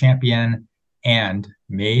Women's Champion. And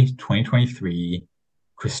May 2023,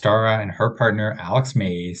 Kristara and her partner, Alex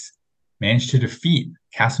Mays, managed to defeat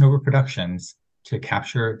Casanova Productions to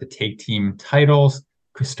capture the tag team titles.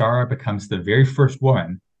 Kristara becomes the very first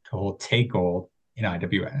woman to hold tag gold in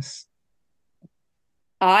IWS.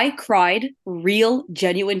 I cried real,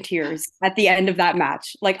 genuine tears at the end of that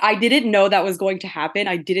match. Like, I didn't know that was going to happen.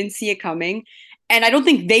 I didn't see it coming. And I don't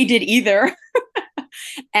think they did either.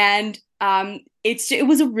 And it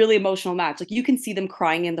was a really emotional match. Like, you can see them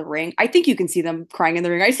crying in the ring. I think you can see them crying in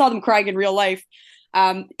the ring. I saw them crying in real life.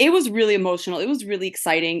 It was really emotional. It was really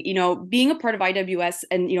exciting. You know, being a part of IWS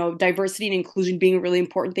and, you know, diversity and inclusion being a really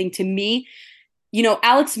important thing to me. You know,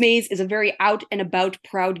 Alex Mays is a very out and about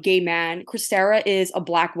proud gay man. Kristara is a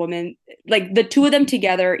Black woman. Like, the two of them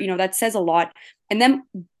together, you know, that says a lot. And then,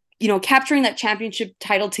 you know, capturing that championship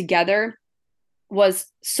title together was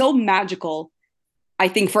so magical, I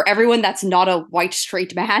think, for everyone that's not a white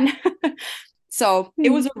straight man. So it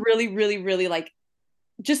was a really, really, really like,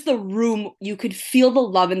 just the room, you could feel the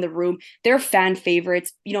love in the room. They're fan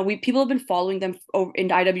favorites. You know, people have been following them in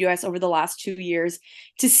IWS over the last 2 years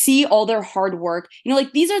to see all their hard work. You know,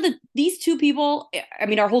 like, these two people. I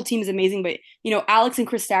mean, our whole team is amazing, but, you know, Alex and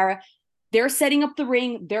Kristara, they're setting up the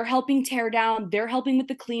ring, they're helping tear down, they're helping with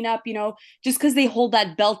the cleanup. You know, just because they hold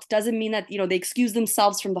that belt doesn't mean that, you know, they excuse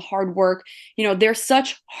themselves from the hard work. You know, they're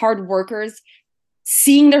such hard workers.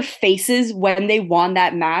 Seeing their faces when they won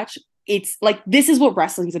that match, it's like, this is what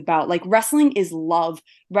wrestling's about. Like, wrestling is love.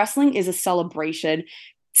 Wrestling is a celebration.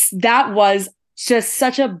 That was just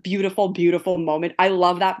such a beautiful, beautiful moment. I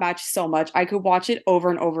love that match so much. I could watch it over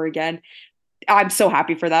and over again. I'm so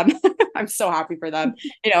happy for them. I'm so happy for them.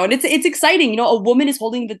 You know, and it's exciting. You know, a woman is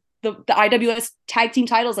holding the IWS tag team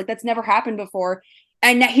titles. Like, that's never happened before.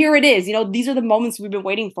 And here it is. You know, these are the moments we've been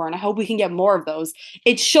waiting for, and I hope we can get more of those.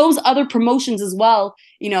 It shows other promotions as well.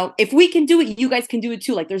 You know, if we can do it, you guys can do it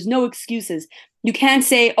too. Like, there's no excuses. You can't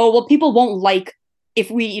say, oh, well, people won't like if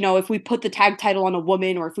we, you know, if we put the tag title on a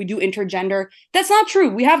woman or if we do intergender. That's not true.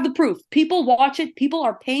 We have the proof. People watch it. People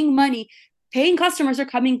are paying money. Paying customers are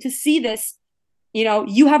coming to see this. You know,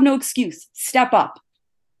 you have no excuse. Step up.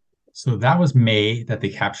 So that was May that they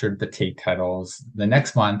captured the tag titles. The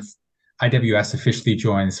next month, IWS officially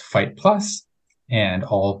joins Fight Plus, and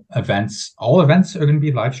all events are going to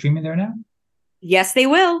be live streaming there now. Yes, they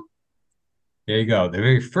will. There you go. The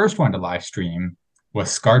very first one to live stream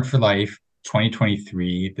was Scarred for Life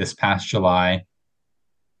 2023 this past July.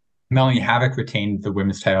 Melanie Havoc retained the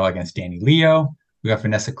women's title against Danny Leo. We got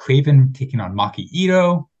Vanessa Craven taking on Maki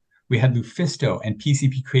Ito. We had Lufisto and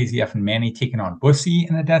PCP Crazy F and Manny taking on Bussy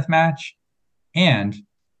in a death match. And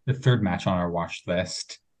the third match on our watch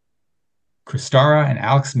list, Kristara and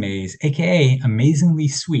Alex Mays, aka Amazingly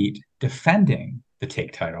Sweet, defending the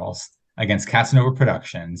tag titles against Casanova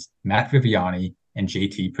Productions, Matt Viviani, and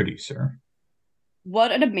JT Producer.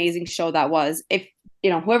 What an amazing show that was. If, you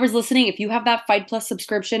know, whoever's listening, if you have that Fight Plus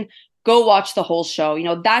subscription, go watch the whole show. You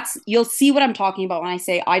know, you'll see what I'm talking about when I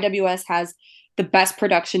say IWS has the best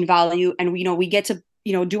production value, and we get to,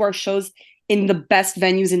 you know, do our shows in the best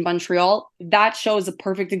venues in Montreal. That show is a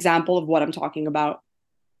perfect example of what I'm talking about.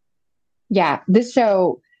 Yeah, this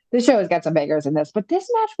show has got some bangers in this, but this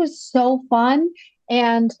match was so fun.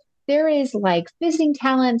 And there is like fizzing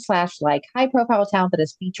talent / like high profile talent that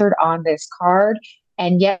is featured on this card.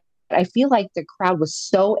 And yet I feel like the crowd was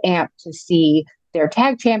so amped to see their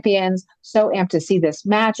tag champions, so amped to see this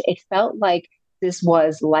match. It felt like this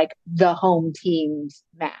was like the home team's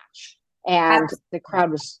match. And the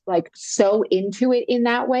crowd was like so into it in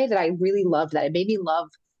that way that I really loved that.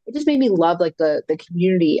 It just made me love like the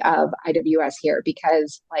community of IWS here,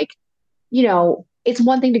 because, like, you know, it's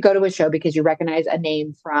one thing to go to a show because you recognize a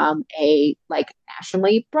name from a like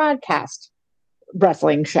nationally broadcast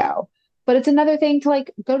wrestling show. But it's another thing to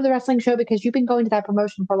like go to the wrestling show because you've been going to that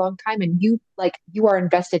promotion for a long time and you are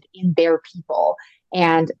invested in their people.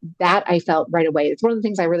 And that I felt right away. It's one of the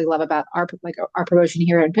things I really love about our promotion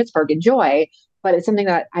here in Pittsburgh, Enjoy. But it's something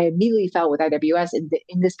that I immediately felt with IWS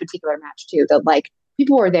in this particular match too, that like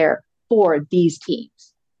people were there for these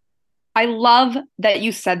teams. I love that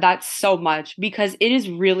you said that so much, because it is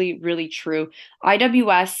really, really true.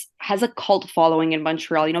 IWS has a cult following in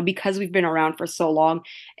Montreal, you know, because we've been around for so long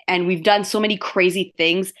and we've done so many crazy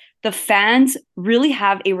things. the fans really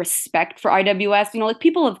have a respect for IWS. You know, like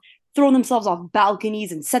people have thrown themselves off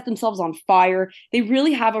balconies and set themselves on fire. They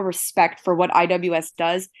really have a respect for what IWS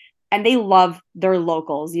does, and they love their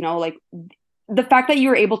locals. You know, like the fact that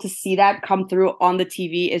you're able to see that come through on the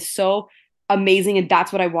TV is so amazing, and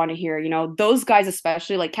that's what I want to hear. You know, those guys,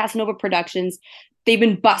 especially like Casanova Productions, they've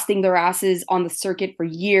been busting their asses on the circuit for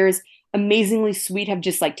years. Amazingly Sweet have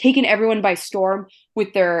just like taken everyone by storm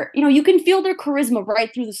with their, you know, you can feel their charisma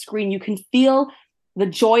right through the screen. You can feel the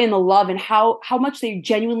joy and the love and how much they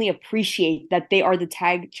genuinely appreciate that they are the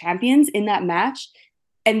tag champions in that match.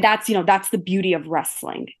 And that's, you know, that's the beauty of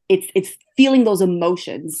wrestling. It's feeling those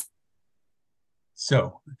emotions.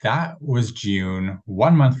 So that was June.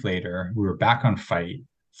 1 month later, we were back on Fight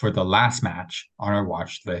for the last match on our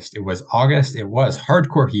watch list. It was August. It was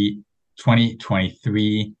Hardcore Heat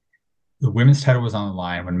 2023. The women's title was on the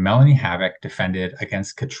line when Melanie Havoc defended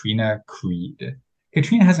against Katrina Creed.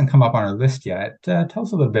 Katrina hasn't come up on our list yet. Tell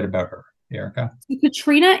us a little bit about her, Erica.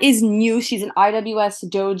 Katrina is new. She's an IWS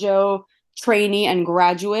dojo trainee and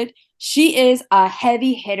graduate. She is a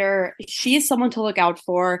heavy hitter. She is someone to look out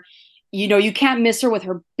for. You know, you can't miss her with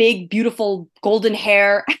her big, beautiful golden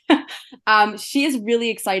hair. She is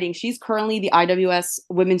really exciting. She's currently the IWS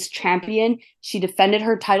Women's Champion. She defended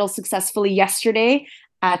her title successfully yesterday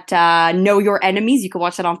at Know Your Enemies. You can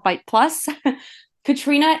watch that on Fight Plus.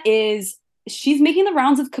 Katrina she's making the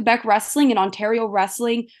rounds of Quebec wrestling and Ontario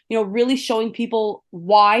wrestling, you know, really showing people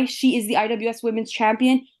why she is the IWS Women's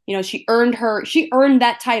Champion. You know, she earned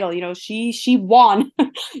that title. You know, she won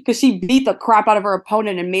because she beat the crap out of her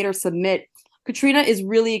opponent and made her submit. Katrina is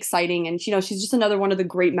really exciting, and you know, she's just another one of the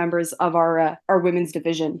great members of our women's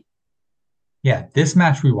division. Yeah, this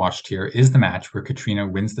match we watched here is the match where Katrina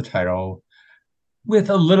wins the title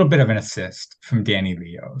with a little bit of an assist from Danny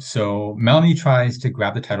Leo. So Melanie tries to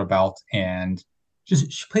grab the title belt and she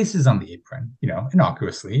places it on the apron, you know,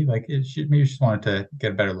 innocuously, like maybe she just wanted to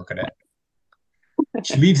get a better look at it.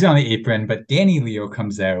 She leaves it on the apron, but Danny Leo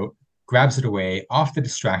comes out, grabs it away off the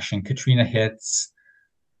distraction. Katrina hits,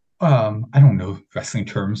 I don't know wrestling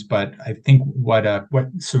terms, but I think what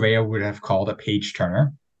Saraya would have called a page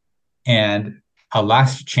turner. And a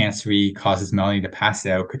last chancery causes Melanie to pass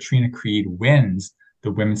out. Katrina Creed wins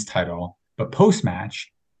the women's title, but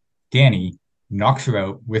post-match, Danny knocks her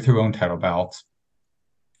out with her own title belt.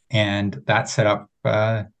 And that set up,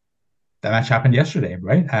 that match happened yesterday,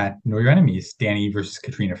 right? At Know Your Enemies, Danny versus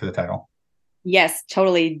Katrina for the title. Yes,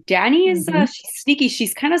 totally. Danny is she's sneaky.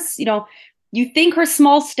 She's kind of, you know, you think her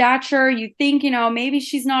small stature, you think, you know, maybe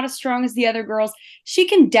she's not as strong as the other girls. She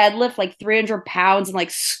can deadlift like 300 pounds and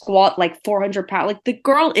like squat like 400 pounds. Like the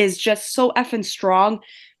girl is just so effing strong.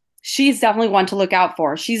 She's definitely one to look out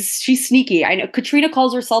for. She's sneaky. I know Katrina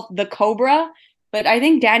calls herself the Cobra, but I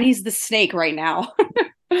think Danny's the snake right now.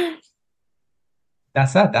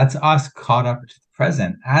 That's us caught up to the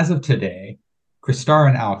present. As of today, Chris Starr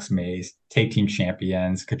and Alex Mays, tag team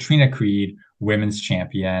champions. Katrina Creed, women's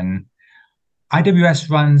champion. IWS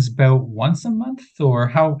runs about once a month, or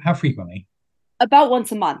how frequently? About once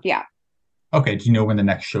a month, yeah. Okay, do you know when the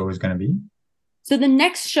next show is going to be? So the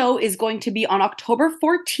next show is going to be on October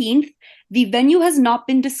 14th. The venue has not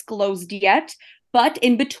been disclosed yet, but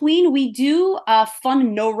in between, we do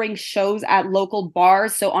fun no-ring shows at local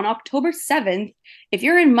bars. So on October 7th, if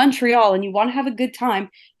you're in Montreal and you want to have a good time,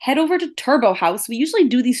 head over to Turbo House. We usually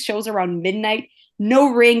do these shows around midnight, no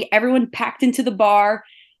ring, everyone packed into the bar.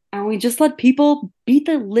 And we just let people beat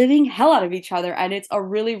the living hell out of each other. And it's a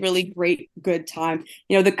really, really great, good time.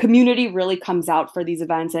 You know, the community really comes out for these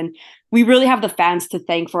events. And we really have the fans to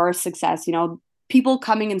thank for our success. You know, people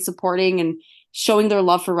coming and supporting and showing their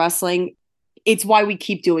love for wrestling. It's why we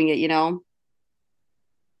keep doing it, you know?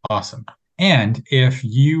 Awesome. And if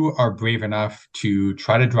you are brave enough to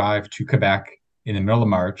try to drive to Quebec in the middle of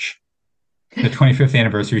March, the 25th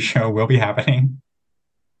anniversary show will be happening.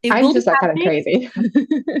 I'm just that kind of crazy.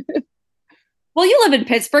 Well, you live in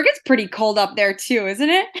Pittsburgh. It's pretty cold up there too, isn't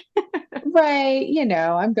it? Right. You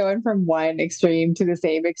know, I'm going from one extreme to the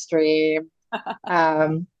same extreme. You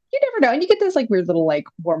never know. And you get those like weird little like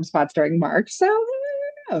warm spots during March. So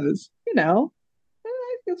who knows? You know,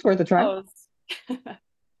 it's worth a try.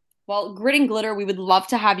 Well, Grit and Glitter, we would love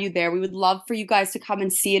to have you there. We would love for you guys to come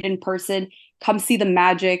and see it in person. Come see the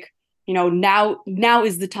magic. You know, now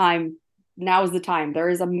is the time. Now is the time. There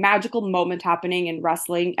is a magical moment happening in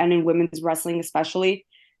wrestling and in women's wrestling especially.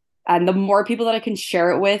 And the more people that I can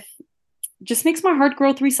share it with just makes my heart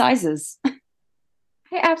grow 3 sizes. I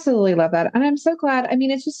absolutely love that. And I'm so glad. I mean,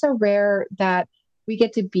 it's just so rare that we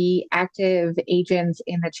get to be active agents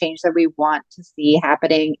in the change that we want to see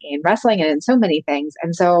happening in wrestling and in so many things.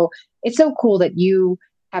 And so it's so cool that you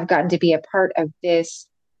have gotten to be a part of this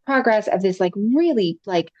progress, of this like really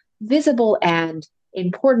like visible and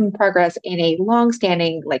important progress in a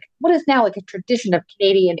long-standing, like what is now like a tradition of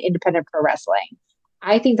Canadian independent pro wrestling.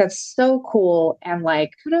 I think that's so cool. And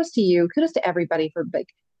like kudos to you, kudos to everybody for like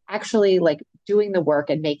actually like doing the work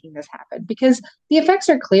and making this happen because the effects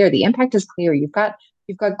are clear, the impact is clear. You've got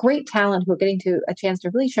great talent who are getting to a chance to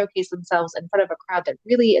really showcase themselves in front of a crowd that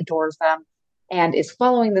really adores them and is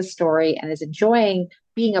following this story and is enjoying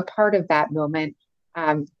being a part of that moment.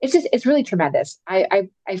 It's really tremendous. I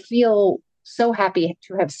feel so happy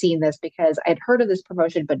to have seen this because I'd heard of this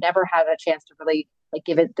promotion but never had a chance to really like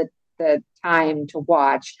give it the time to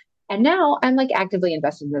watch. And now I'm like actively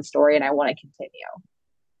invested in this story and I want to continue.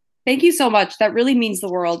 Thank you so much. That really means the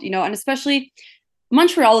world, and especially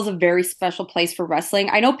Montreal is a very special place for wrestling.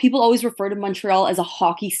 I know people always refer to Montreal as a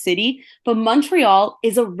hockey city, but Montreal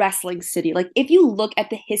is a wrestling city. Like, if you look at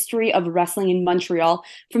the history of wrestling in Montreal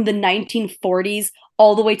from the 1940s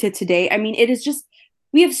all the way to today, I mean, it is just,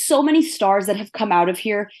 we have so many stars that have come out of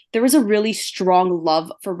here. There is a really strong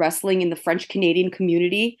love for wrestling in the French Canadian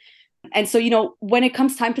community. And so, when it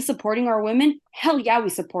comes time to supporting our women, hell yeah, we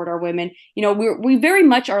support our women. We very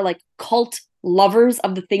much are like cult lovers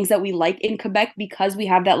of the things that we like in Quebec because we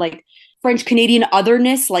have that like French Canadian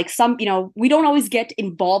otherness. Like we don't always get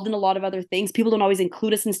involved in a lot of other things. People don't always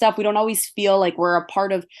include us in stuff. We don't always feel like we're a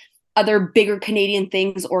part of other bigger Canadian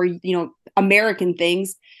things or, American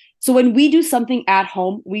things. So when we do something at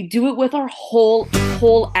home, we do it with our whole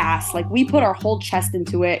ass. Like we put our whole chest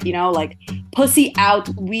into it, like pussy out.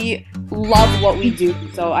 We love what we do.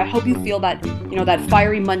 So I hope you feel that, that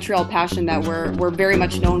fiery Montreal passion that we're very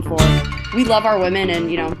much known for. We love our women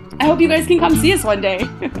and, I hope you guys can come see us one day.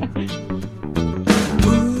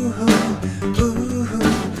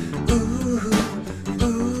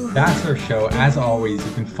 That's our show. As always,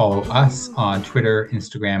 you can follow us on Twitter,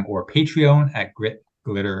 Instagram, or Patreon at Grit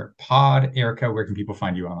Glitter Pod. Erica, where can people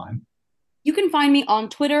find you online? You can find me on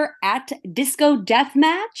Twitter at Disco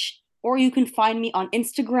Deathmatch, or you can find me on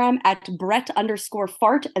Instagram at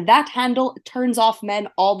Brett_fart. That handle turns off men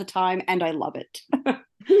all the time, and I love it.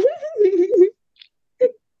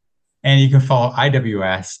 And you can follow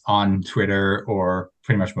IWS on Twitter or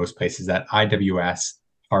pretty much most places at IWS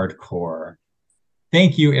Hardcore.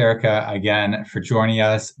 Thank you, Erica, again for joining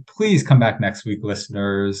us. Please come back next week,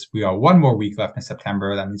 listeners. We got one more week left in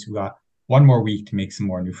September. That means we got one more week to make some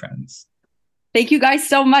more new friends. Thank you guys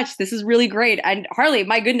so much. This is really great. And Harley,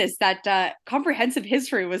 my goodness, that comprehensive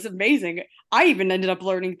history was amazing. I even ended up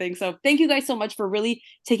learning things. So thank you guys so much for really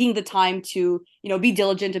taking the time to, be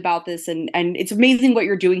diligent about this. And it's amazing what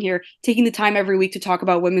you're doing here, taking the time every week to talk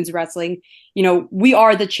about women's wrestling. We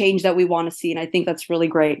are the change that we want to see. And I think that's really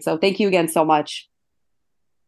great. So thank you again so much.